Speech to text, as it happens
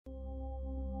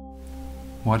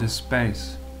What is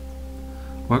space?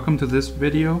 Welcome to this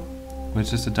video,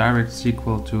 which is a direct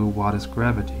sequel to What is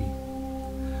gravity?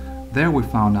 There we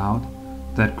found out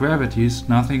that gravity is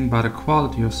nothing but a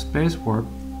quality of space warp,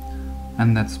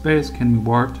 and that space can be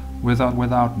warped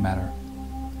without matter,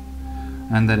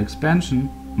 and that expansion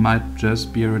might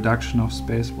just be a reduction of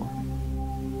space warp.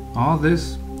 All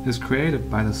this is created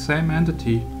by the same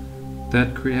entity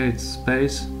that creates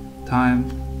space,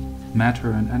 time,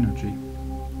 matter and energy.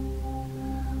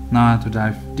 Now, to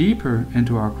dive deeper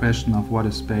into our question of what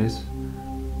is space,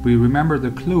 we remember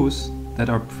the clues that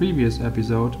our previous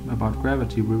episode about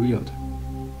gravity revealed.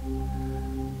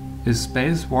 Is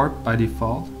space warped by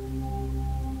default?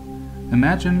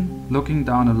 Imagine looking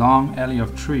down a long alley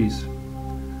of trees.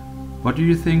 What do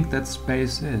you think that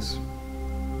space is?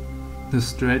 The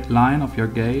straight line of your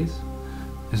gaze?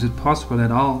 Is it possible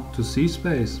at all to see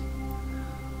space?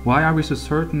 Why are we so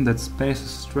certain that space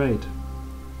is straight?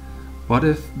 What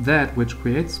if that which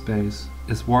creates space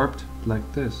is warped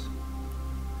like this?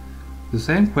 The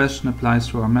same question applies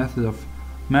to our method of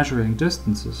measuring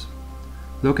distances.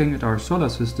 Looking at our solar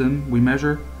system, we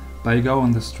measure by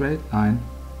going the straight line,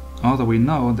 although we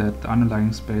know that the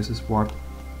underlying space is warped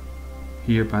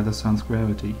here by the sun's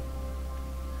gravity.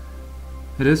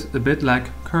 It is a bit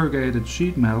like corrugated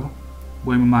sheet metal,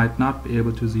 where we might not be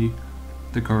able to see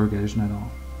the corrugation at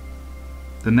all.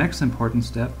 The next important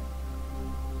step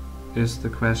is the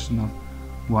question of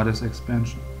what is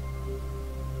expansion.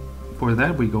 For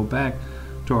that we go back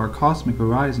to our cosmic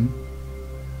horizon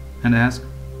and ask,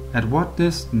 at what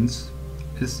distance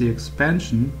is the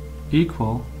expansion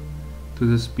equal to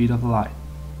the speed of light?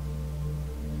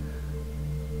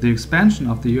 The expansion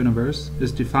of the universe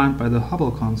is defined by the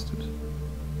Hubble constant,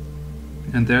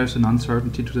 and there is an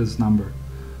uncertainty to this number,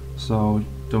 so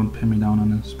don't pin me down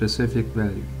on a specific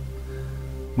value.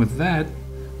 With that,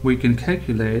 we can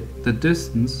calculate the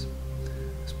distance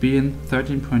as being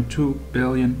 13.2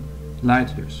 billion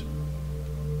light years.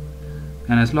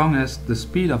 And as long as the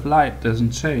speed of light doesn't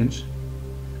change,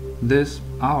 this,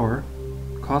 our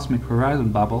cosmic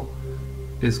horizon bubble,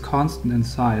 is constant in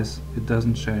size, it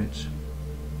doesn't change.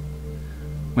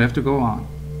 We have to go on.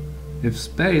 If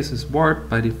space is warped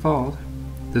by default,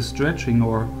 the stretching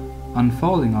or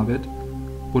unfolding of it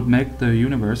would make the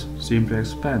universe seem to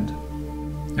expand.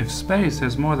 If space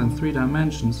has more than 3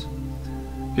 dimensions,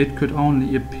 it could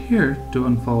only appear to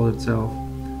unfold itself,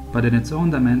 but in its own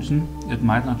dimension it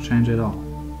might not change at all.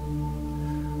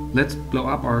 Let's blow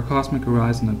up our cosmic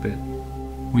horizon a bit.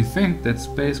 We think that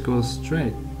space goes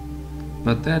straight,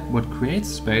 but that what creates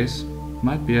space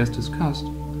might be, as discussed,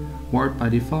 warped by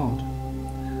default.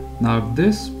 Now if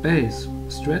this space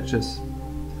stretches,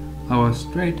 our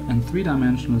straight and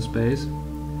 3-dimensional space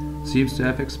seems to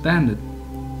have expanded,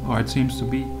 or it seems to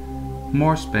be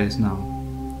more space now.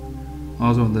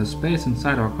 Also, the space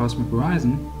inside our cosmic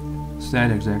horizon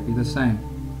stayed exactly the same.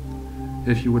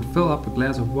 If you would fill up a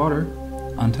glass of water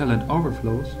until it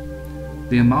overflows,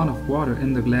 the amount of water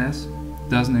in the glass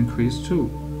doesn't increase too.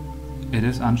 It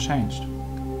is unchanged.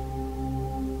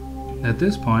 At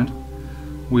this point,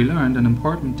 we learned an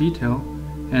important detail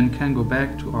and can go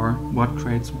back to our what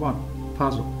creates what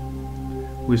puzzle.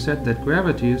 We said that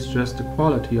gravity is just the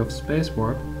quality of space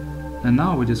warp, and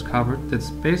now we discovered that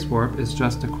space warp is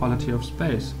just the quality of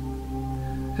space.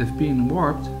 If being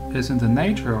warped is in the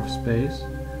nature of space,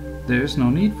 there is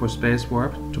no need for space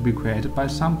warp to be created by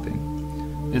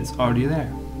something. It's already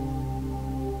there.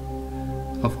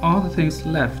 Of all the things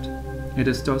left, it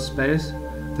is still space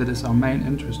that is our main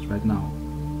interest right now.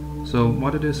 So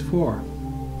what it is for?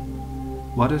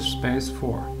 What is space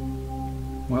for?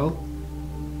 Well,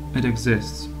 it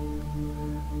exists,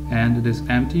 and it is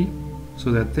empty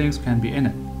so that things can be in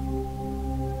it.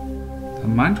 The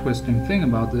mind-twisting thing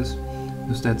about this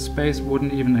is that space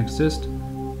wouldn't even exist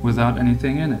without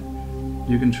anything in it.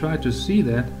 You can try to see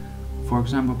that, for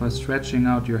example, by stretching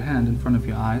out your hand in front of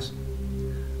your eyes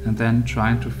and then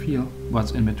trying to feel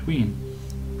what's in between,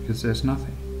 because there's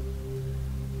nothing.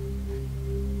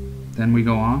 Then we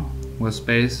go on, where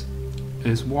space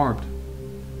is warped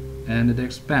and it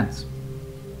expands.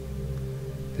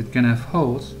 It can have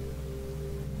holes,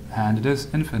 and it is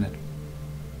infinite.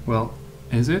 Well,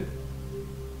 is it?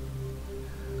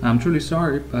 I'm truly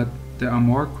sorry, but there are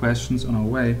more questions on our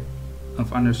way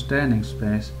of understanding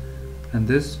space, and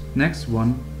this next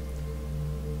one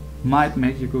might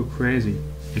make you go crazy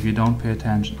if you don't pay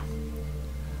attention.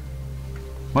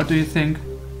 What do you think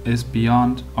is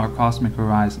beyond our cosmic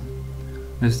horizon?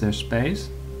 Is there space?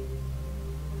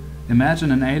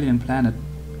 Imagine an alien planet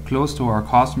close to our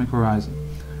cosmic horizon.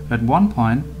 At one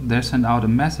point, they send out a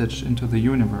message into the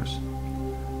universe.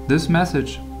 This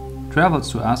message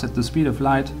travels to us at the speed of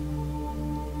light,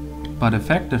 but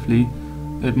effectively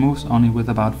it moves only with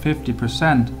about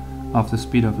 50% of the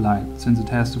speed of light, since it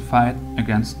has to fight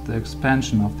against the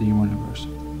expansion of the universe.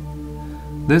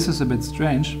 This is a bit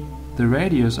strange. The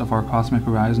radius of our cosmic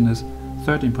horizon is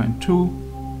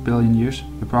 13.2 billion years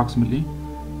approximately,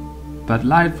 but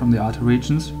light from the outer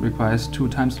regions requires 2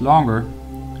 times longer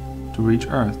to reach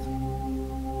Earth.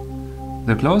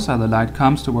 The closer the light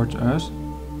comes towards Earth,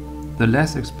 the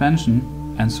less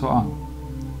expansion, and so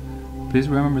on. Please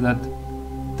remember that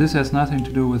this has nothing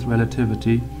to do with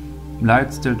relativity.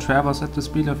 Light still travels at the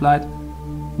speed of light,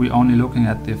 we're only looking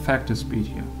at the effective speed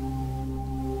here.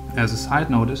 As a side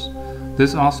notice,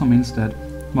 this also means that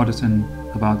what is in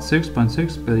about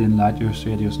 6.6 billion light years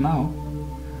radius now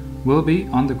will be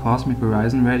on the cosmic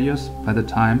horizon radius by the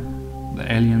time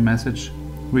the alien message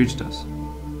reached us.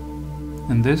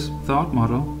 In this thought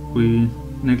model, we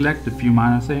neglect a few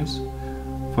minor things.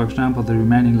 For example, the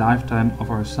remaining lifetime of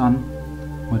our Sun,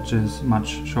 which is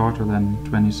much shorter than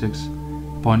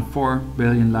 26.4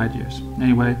 billion light years.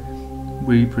 Anyway,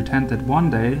 we pretend that one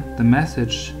day the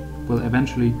message will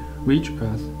eventually reach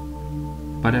Earth,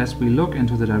 but as we look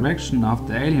into the direction of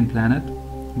the alien planet,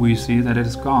 we see that it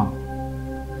is gone,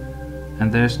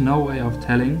 and there's no way of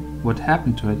telling what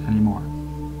happened to it anymore.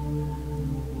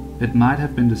 It might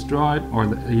have been destroyed, or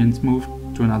the aliens moved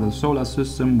to another solar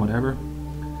system, whatever.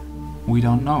 We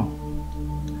don't know.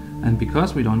 And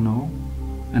because we don't know,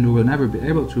 and we will never be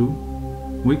able to,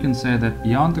 we can say that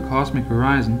beyond the cosmic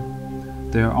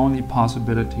horizon, there are only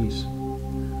possibilities,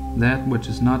 that which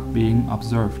is not being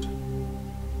observed.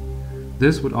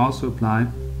 This would also apply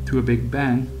to a Big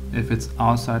Bang if it's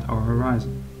outside our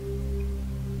horizon.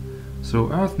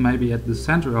 So Earth may be at the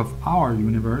center of our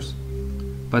universe,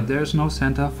 but there's no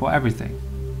center for everything.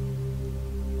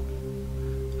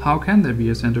 How can there be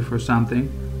a center for something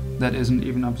that isn't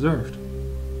even observed?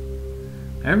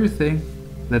 Everything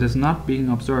that is not being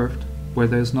observed, where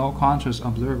there is no conscious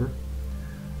observer,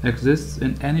 exists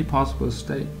in any possible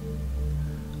state.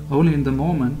 Only in the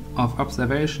moment of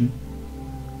observation,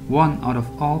 one out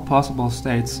of all possible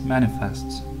states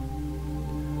manifests.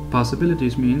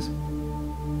 Possibilities means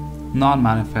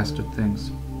non-manifested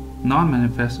things.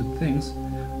 Non-manifested things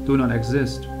do not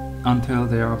exist until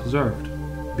they are observed,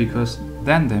 because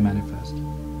then they manifest.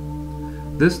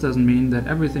 This doesn't mean that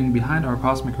everything behind our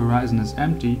cosmic horizon is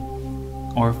empty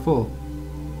or full.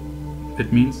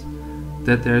 It means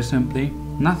that there is simply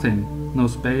nothing, no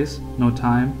space, no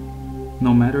time,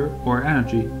 no matter or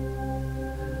energy.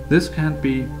 This can't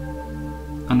be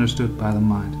understood by the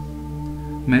mind.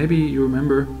 Maybe you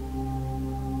remember,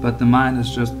 but the mind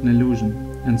is just an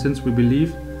illusion, and since we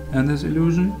believe in this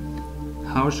illusion,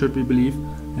 how should we believe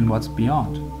in what's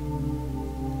beyond?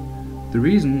 The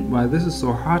reason why this is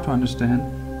so hard to understand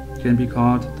can be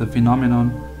called the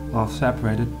phenomenon of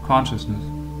separated consciousness.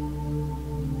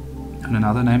 And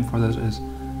another name for this is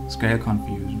scale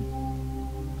confusion.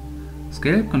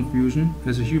 Scale confusion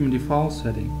is a human default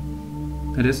setting.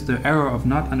 It is the error of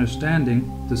not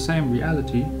understanding the same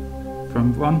reality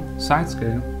from one side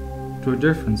scale to a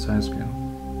different side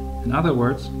scale. In other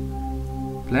words,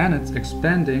 planets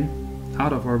expanding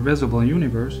out of our visible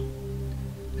universe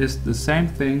is the same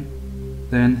thing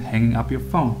than hanging up your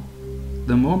phone.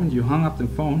 The moment you hung up the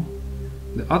phone,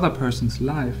 the other person's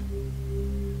life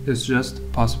is just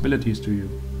possibilities to you.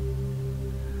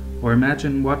 Or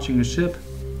imagine watching a ship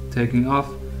taking off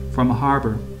from a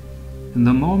harbor. In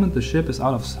the moment the ship is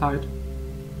out of sight,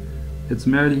 it's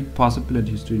merely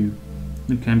possibilities to you.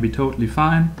 It can be totally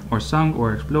fine, or sunk,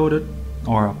 or exploded,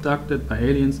 or abducted by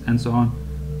aliens, and so on.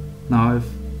 Now, if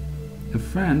a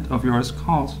friend of yours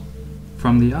calls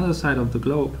from the other side of the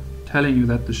globe telling you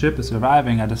that the ship is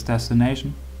arriving at its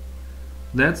destination,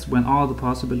 that's when all the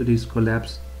possibilities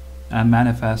collapse and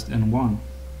manifest in one.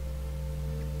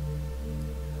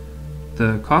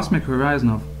 The cosmic horizon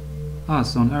of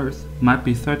us on Earth might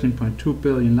be 13.2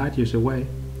 billion light years away,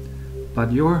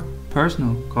 but your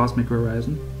personal cosmic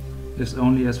horizon is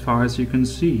only as far as you can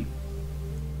see.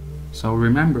 So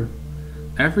remember,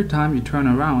 every time you turn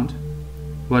around,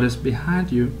 what is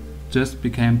behind you just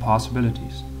became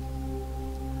possibilities.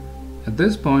 At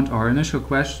this point, our initial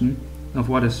question of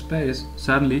what is space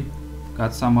suddenly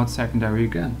got somewhat secondary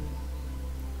again.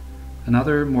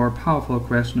 Another more powerful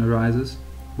question arises,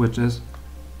 which is,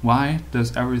 why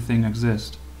does everything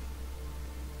exist?